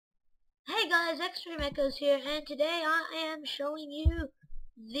guys, Extreme Echoes here, and today I am showing you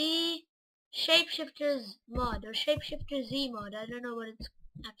the SHIFTERZ mod, or SHIFTERZ mod. I don't know what it's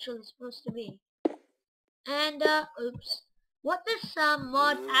actually supposed to be. And, what this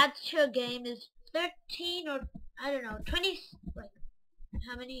mod adds to your game is 13 or, I don't know, 20, like,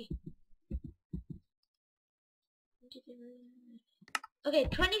 how many? Okay,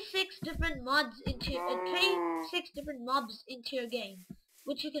 26 different mods into, 26 different mobs into your game,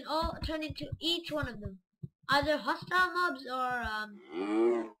 which you can all turn into each one of them. Either hostile mobs or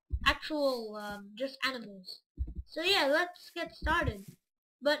actual just animals. So yeah, let's get started.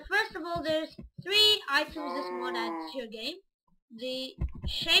 But first of all, there's 3 items this mod adds to your game. The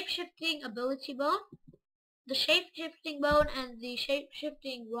shape-shifting ability bone, the shape-shifting bone, and the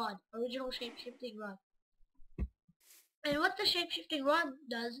shape-shifting rod, original shape-shifting rod. And what the shape-shifting rod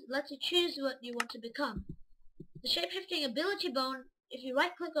does, lets you choose what you want to become. The shape-shifting ability bone, if you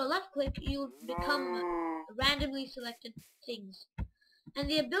right-click or left-click, you'll become randomly selected things. And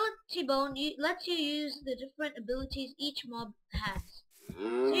the ability bone lets you use the different abilities each mob has.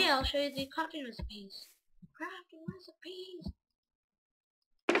 So yeah, I'll show you the crafting recipes.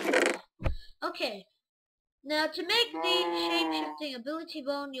 Okay, now to make the shape-shifting ability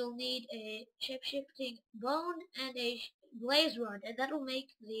bone, you'll need a shape-shifting bone and a blaze rod, and that will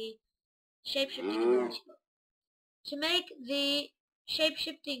make the shape-shifting ability bone. To make the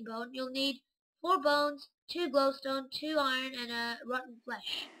shape-shifting bone, you'll need 4 bones, 2 glowstone, 2 iron, and a rotten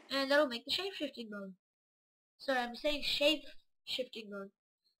flesh, and that'll make the shape-shifting bone. Sorry, I'm saying shape-shifting bone,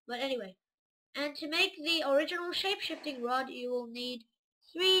 but anyway. And to make the original shape-shifting rod, you will need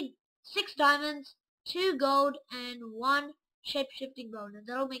 6 diamonds, 2 gold, and 1 shape-shifting bone, and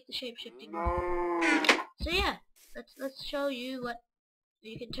that'll make the shape-shifting bone. So yeah, let's show you what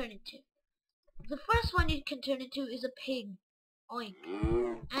you can turn into. The first one you can turn into is a pig. Oink.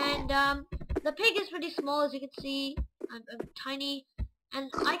 And the pig is pretty small, as you can see. I'm tiny,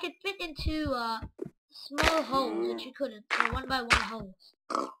 and I could fit into small holes that you couldn't, or 1 by 1 holes,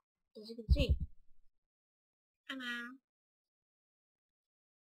 as you can see.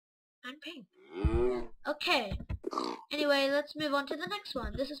 I'm pink. Okay. Anyway, let's move on to the next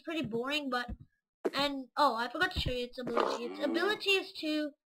one. This is pretty boring, but oh, I forgot to show you its ability. Its ability is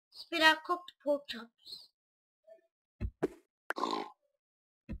to spit out cooked pork chops.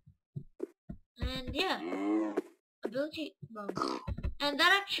 And yeah, ability bone. And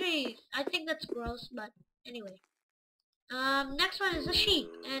that actually, I think that's gross, but anyway. Next one is a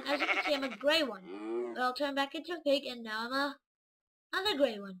sheep, and as you can see, I'm a gray one. But I'll turn back into a pig, and now I'm another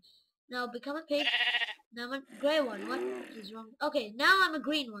gray one. Now I'll become a pig. Now I'm a gray one. What is wrong? Okay, now I'm a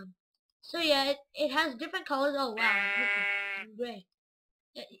green one. So yeah, it has different colors. Oh wow, I'm gray.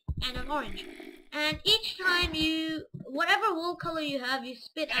 And I'm orange. And each time whatever wool color you have, you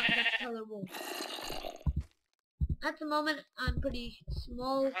spit out that color wool. At the moment, I'm pretty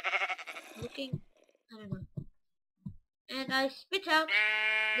small looking. I don't know. And I spit out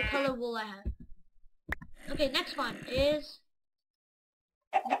the color wool I have. Okay, next one is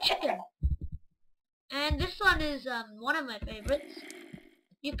the chicken. And this one is one of my favorites.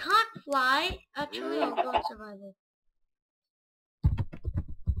 You can't fly. Actually, I'll go on survival.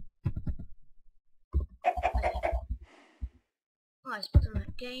 Oh, I suppose I'm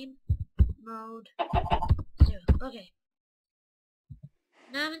at game mode 0. Okay.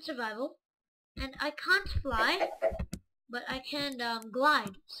 Now I'm in survival, and I can't fly, but I can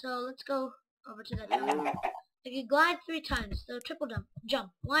glide. So let's go over to that tower. I can glide 3 times. So triple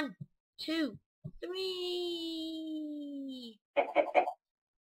jump. 1, 2, 3.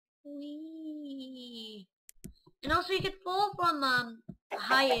 Whee. And also you can fall from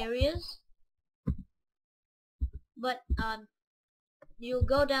high areas, but you'll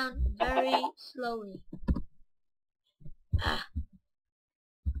go down very slowly.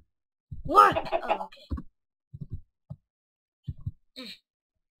 Work! Oh, okay.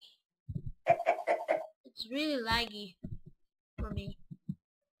 It's really laggy for me.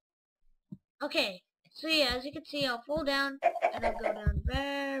 Okay, so yeah, as you can see, I'll fall down, and I'll go down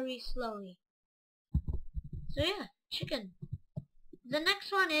very slowly. So yeah, chicken. The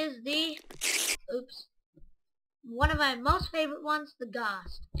next one is one of my most favorite ones, the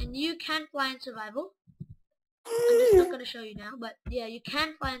ghast. And you can fly in survival. I'm just not going to show you now, but yeah, you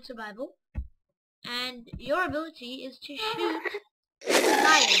can fly in survival. And your ability is to shoot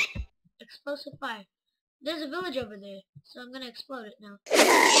fire, explosive fire. There's a village over there, so I'm going to explode it now.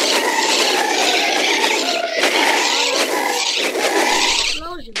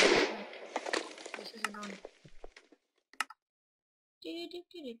 Explosion. This is annoying.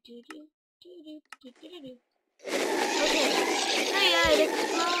 Okay, so yeah, it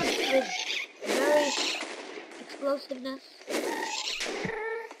explodes. explosiveness.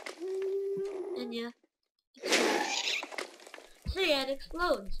 And yeah. So yeah, it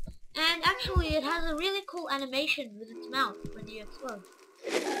explodes. And actually it has a really cool animation with its mouth when you explode.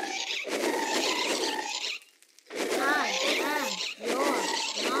 Hi, your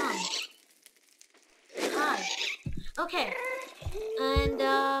mom. Hi. Okay. And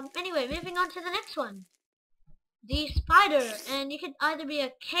anyway, moving on to the next one. The spider, and you can either be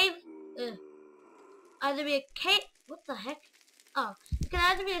a cave, what the heck? Oh, you can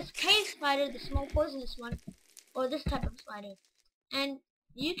either be a cave spider, the small poisonous one, or this type of spider. And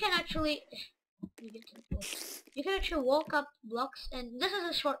you can actually, you can actually walk up blocks, and this is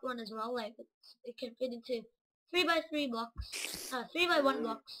a short one as well, like it can fit into 3 by 3 blocks, 3 by 1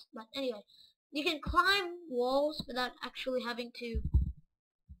 blocks, but anyway, you can climb walls without actually having to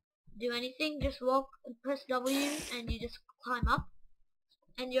do anything, just walk and press W and you just climb up,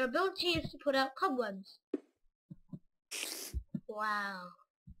 and your ability is to put out cobwebs. Wow,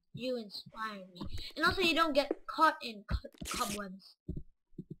 you inspire me. And also you don't get caught in cobwebs.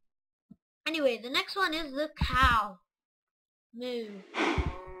 Anyway, the next one is the cow. Moo.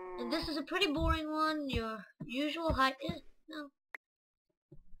 And this is a pretty boring one. Your usual height is no.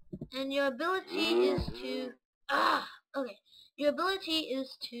 And your ability is to okay. Your ability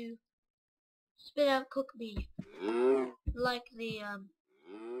is to spit out cooked beef. Like the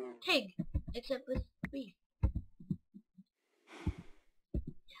pig, except with beef.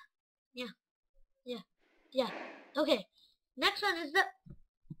 Yeah. Okay. Next one is the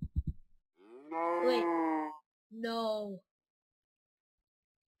wait. No.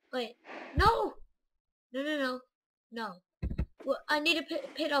 Wait. No. No. Well, I need a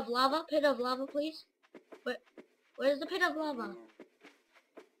pit of lava. Pit of lava, please. Where's the pit of lava?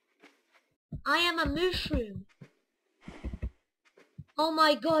 I am a mushroom. Oh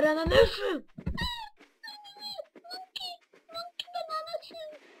my god, I'm a mushroom. Monkey banana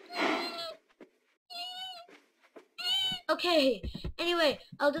soup. Okay, anyway,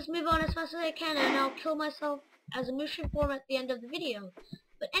 I'll just move on as fast as I can and I'll kill myself as a mushroom form at the end of the video.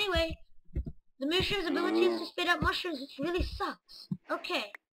 But anyway, the mushroom's ability is to spit out mushrooms, which really sucks.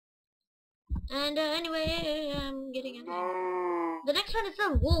 Okay. And anyway, I'm getting it. The next one is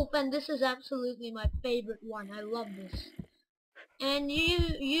a wolf, and this is absolutely my favorite one. I love this. And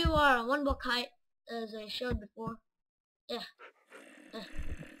you are a 1 block height, as I showed before. Yeah. Oh,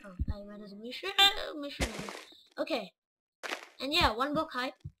 I read as a mushroom. Okay. And yeah, 1 block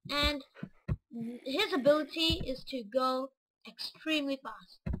height, and his ability is to go extremely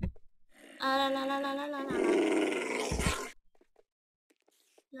fast.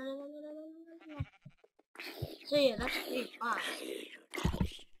 So yeah, that's pretty fast.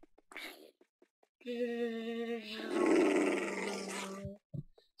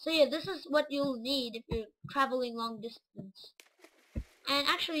 So yeah, this is what you'll need if you're traveling long distance. And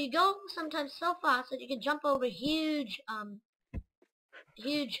actually, you go sometimes so fast that you can jump over huge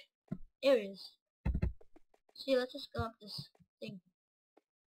areas. See, let's just go up this thing.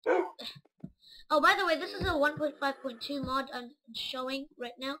 Oh, by the way, this is a 1.5.2 mod I'm showing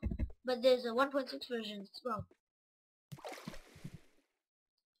right now, but there's a 1.6 version as well.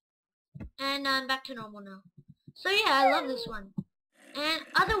 And I'm back to normal now. So yeah, I love this one. And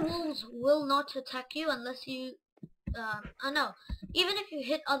other wolves will not attack you unless you, no. Even if you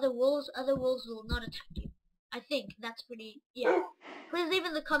hit other wolves will not attack you. I think that's pretty, yeah. Please leave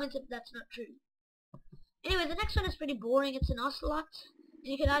in the comments if that's not true. Anyway, the next one is pretty boring. It's an ocelot.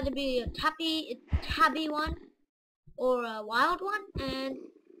 You can either be a tabby one, or a wild one, and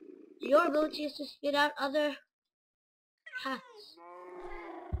your ability is to spit out other hats.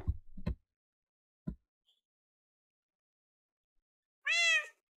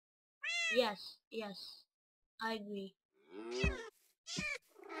 Yes, I agree.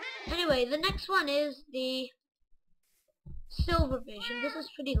 Anyway, the next one is the silverfish, and this is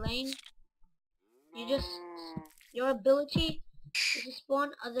pretty lame. Your ability is to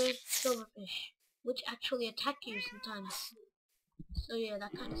spawn other silverfish, which actually attack you sometimes. So yeah,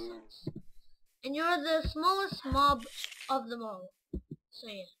 that kind of sucks. And you're the smallest mob of them all. So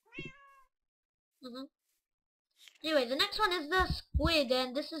yeah. Anyway, the next one is the squid,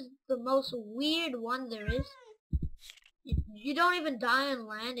 and this is the most weird one there is. You don't even die on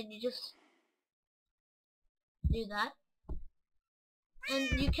land, and you just do that.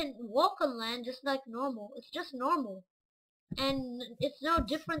 And you can walk on land just like normal. It's just normal. And it's no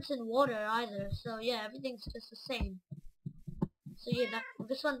difference in water either, so yeah, everything's just the same. So yeah,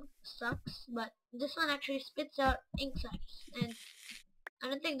 this one sucks, but this one actually spits out ink sacs, and I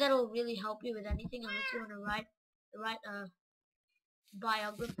don't think that'll really help you with anything unless you want to write a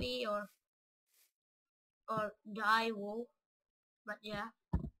biography or or die wool. But yeah,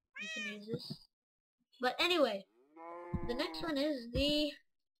 you can use this. But anyway, the next one is the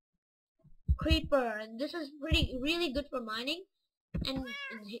creeper, and this is really good for mining. And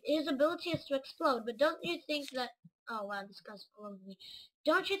his ability is to explode. But don't you think that? Oh wow, this guy's following me.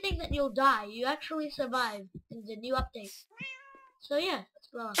 Don't you think that you'll die? You actually survive in the new update. So yeah, let's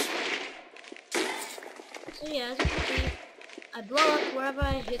blow up. So yeah, as you can see, I blow up wherever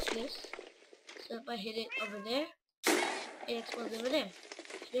I hit this. So if I hit it over there, it explodes over there.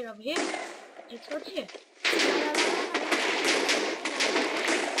 Hit it over here, it explodes here.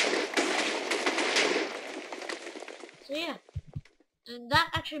 So yeah, and that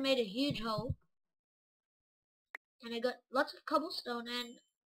actually made a huge hole. And I got lots of cobblestone and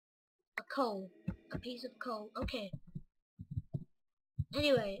a piece of coal. Okay.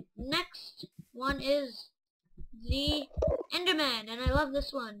 Anyway, next one is the Enderman, and I love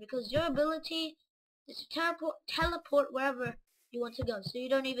this one because your ability is to teleport wherever you want to go, so you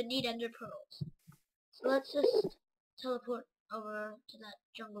don't even need Ender pearls. So let's just teleport over to that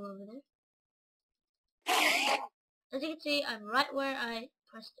jungle over there. As you can see, I'm right where I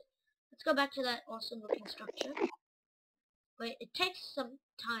pressed it. Let's go back to that awesome looking structure. Wait, it takes some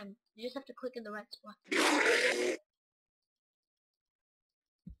time. You just have to click in the right spot.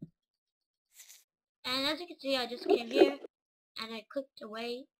 And as you can see, I just came here and I clicked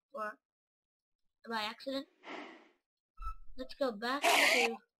away by accident. Let's go back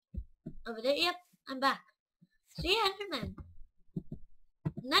to over there. Yep, I'm back. So yeah, Enderman.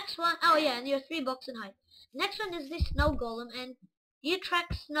 Next one, oh yeah, and you're 3 blocks in height. Next one is the snow golem, and you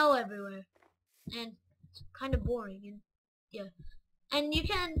track snow everywhere. And it's kind of boring, and yeah. And you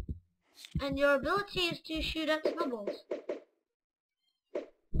can, and your ability is to shoot at snowballs.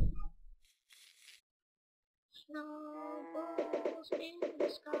 Snowballs in the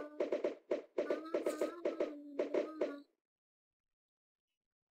sky.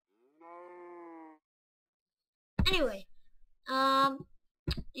 Anyway,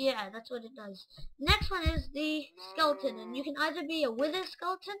 yeah, that's what it does. Next one is the skeleton, and you can either be a wither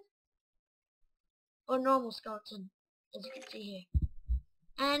skeleton or normal skeleton, as you can see here.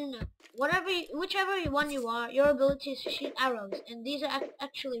 And whichever one you are, your ability is to shoot arrows, and these are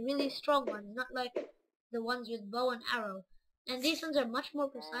actually really strong ones, not like the ones with bow and arrow. And these ones are much more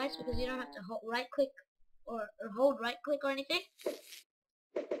precise because you don't have to hold right click or hold right click or anything.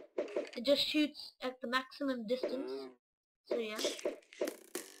 It just shoots at the maximum distance. So yeah.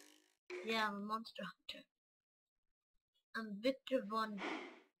 Yeah, I'm a monster hunter. I'm Victor Von...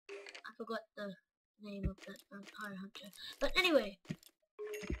 I forgot the name of that vampire hunter. But anyway,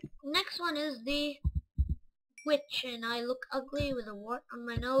 next one is the witch, and I look ugly with a wart on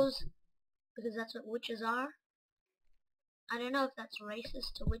my nose because that's what witches are. I don't know if that's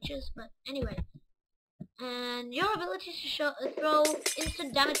racist to witches, but anyway. And your ability is to throw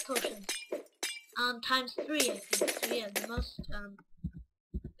instant damage potions. Times 3, I think. So yeah, the most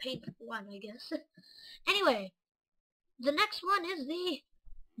painful one, I guess. Anyway, the next one is the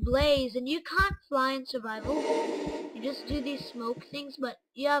blaze, and you can't fly in survival. You just do these smoke things, but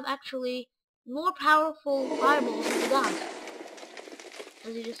you have actually more powerful fireballs than the gods,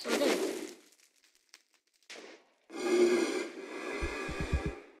 as you just saw there.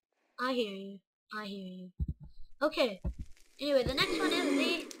 I hear you. I hear you. Okay. Anyway, the next one is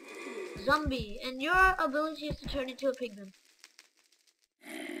the zombie, and your ability is to turn into a pigman.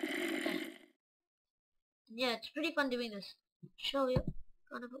 Yeah, it's pretty fun doing this. Show you.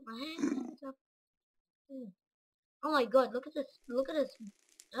 Gonna put my hands up. Oh my god, look at this. Look at his.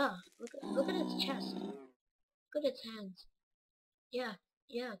 Look at its chest. Look at its hands. Yeah,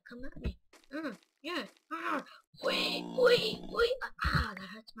 yeah, come at me. Yeah. Wait. That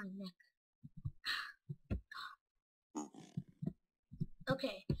hurts my neck.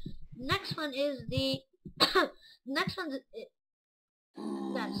 Okay. Next one is the. Next one's.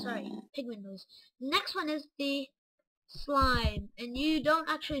 Sorry, pigman noise. Next one is the slime, and you don't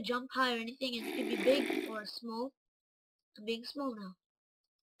actually jump high or anything, and it can be big or small. I'm being small now.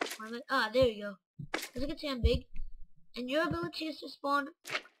 There you go. As you can see, I'm big, and your ability is to spawn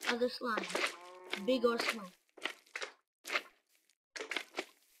other slime, big or small.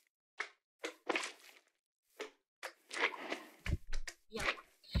 Yeah.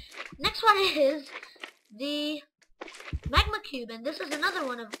 Next one is the magma cube, and this is another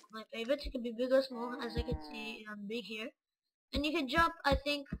one of my favorites. It can be big or small, as I can see I'm big here. And you can jump, I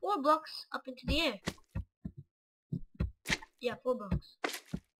think, 4 blocks up into the air. Yeah, 4 blocks.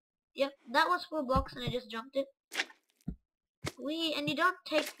 Yep, that was 4 blocks and I just jumped it. And you don't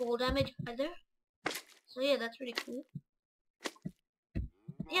take fall damage either. So yeah, that's really cool.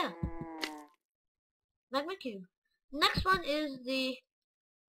 Yeah. magma cube. Next one is the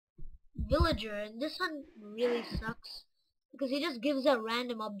villager, and this one really sucks because he just gives out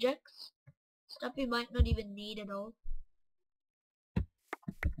random objects, stuff you might not even need at all,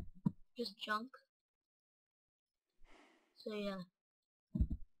 just junk. So yeah,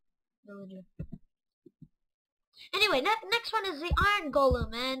 villager. Anyway, next one is the iron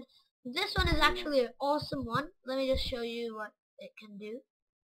golem, and this one is actually an awesome one. Let me just show you what it can do.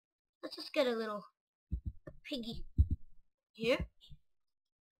 Let's just get a little piggy here.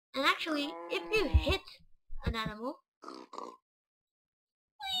 And actually, if you hit an animal,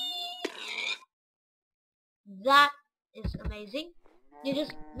 that is amazing. You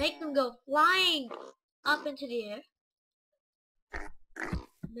just make them go flying up into the air.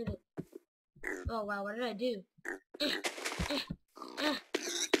 Oh wow, what did I do?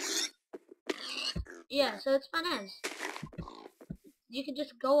 Yeah, so it's fun as. You can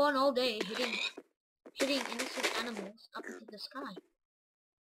just go on all day hitting innocent animals up into the sky.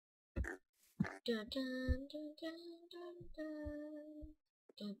 Dun, dun, dun, dun, dun, dun.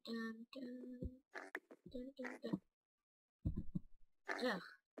 Dun, dun, dun. Dun, dun, dun. Ugh.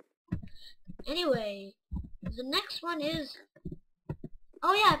 Anyway, the next one is...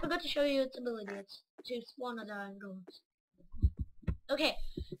 Oh yeah, I forgot to show you its ability. It's to spawn other iron golems. Okay,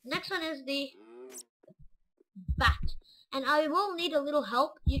 next one is the bat. And I will need a little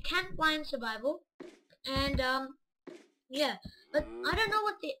help. You can fly in survival. And yeah, but I don't know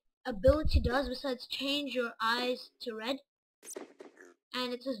what the ability does besides change your eyes to red.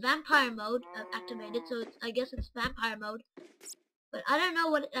 And it says vampire mode activated, so I guess it's vampire mode. But I don't know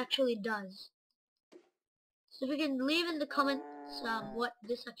what it actually does. So if you can leave in the comments what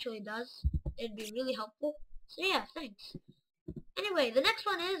this actually does, it'd be really helpful. So yeah, thanks. Anyway, the next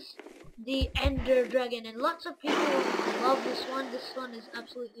one is the Ender Dragon, and lots of people love this one. This one is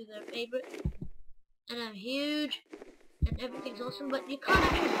absolutely their favorite. And I'm huge, and everything's awesome, but you can't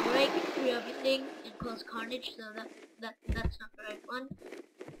actually break through everything and cause carnage, so that's not very fun.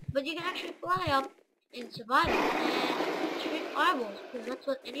 But you can actually fly up in survival and shoot fireballs, because that's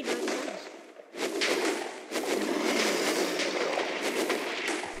what any dragon does.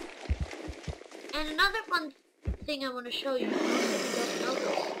 And another fun thing I want to show you, if you don't know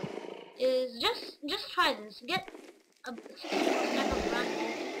this, is just try this. Get a 64 stack of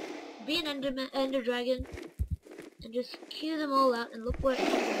brambles, be an ender dragon, and just queue them all out and look where it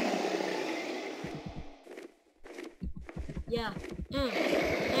comes from. Yeah.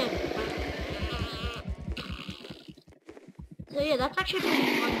 So yeah, that's actually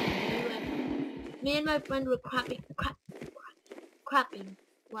pretty fun to do, and me and my friend were crapping.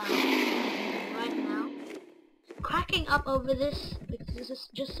 Wow. Right now. Cracking up over this because this is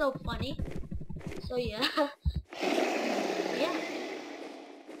just so funny. So yeah. Yeah.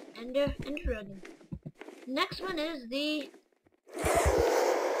 Ender Dragon. Next one is the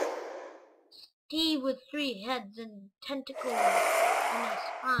Steve with 3 heads and tentacles and a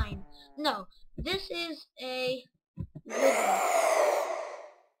spine. No, this is a wither.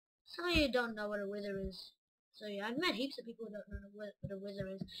 Some of you don't know what a wither is. So yeah, I've met heaps of people who don't know what a wither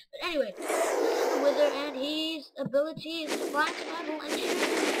is. But anyway, this is the wither, and his ability is to fly in survival and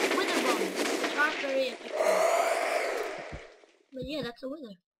shoot wither bombs, which aren't very effective. But yeah, that's a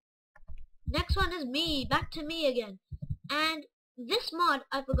wither. Next one is me, back to me again. And this mod,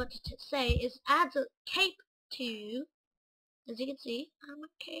 I forgot to say, is adds a cape to you. As you can see, I'm a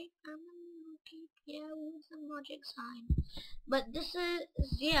cape, yeah, with a magic sign. But this is,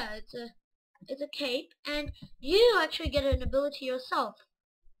 yeah, it's a cape, and you actually get an ability yourself.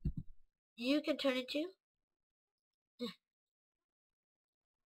 You can turn into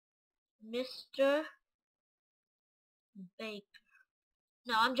Mr. Baker.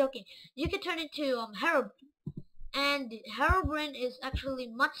 No, I'm joking. You can turn into Herobrine, and Herobrine is actually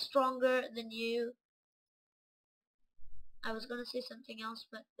much stronger than you. I was gonna say something else,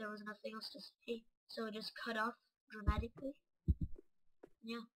 but there was nothing else to say, so it just cut off dramatically.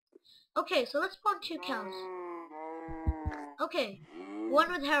 Yeah. Okay, so let's spawn 2 cows. Okay,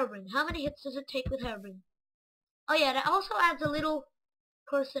 one with Herobrine. How many hits does it take with Herobrine? Oh yeah, it also adds a little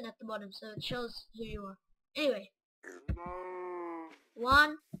person at the bottom, so it shows who you are. Anyway.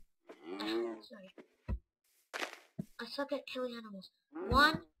 1. Sorry. I suck at killing animals.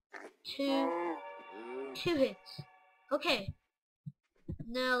 1, 2, 2 hits. Okay.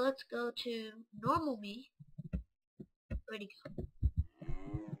 Now let's go to normal me. Where'd he go?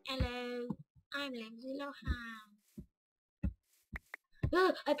 Hello, I'm Lindsay Lohan.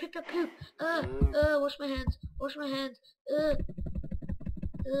 I picked up poop. Wash my hands. Wash my hands.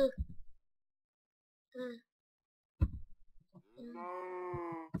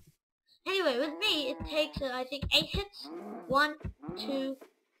 Anyway, Anyway, with me, it takes, I think, 8 hits. 1, 2,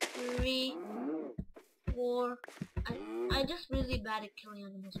 3, 4. I just really bad at killing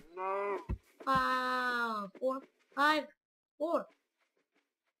animals. 4, 5, 4.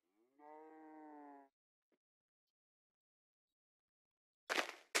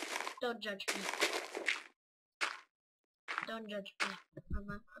 Don't judge me. Don't judge me.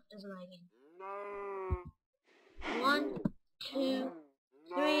 I'm just lagging. 1, 2,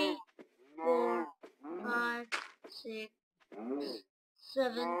 3, 4, 5, 6,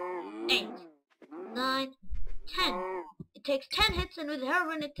 7, 8, 9, 10. It takes 10 hits, and with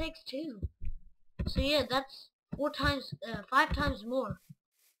heroin it takes 2. So yeah, that's 5 times more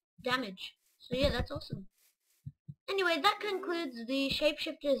damage. So yeah, that's awesome. Anyway, that concludes the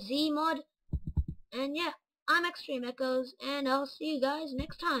Shapeshifter Z mod. And yeah, I'm Extreme Echoes, and I'll see you guys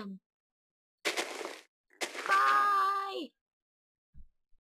next time. Bye!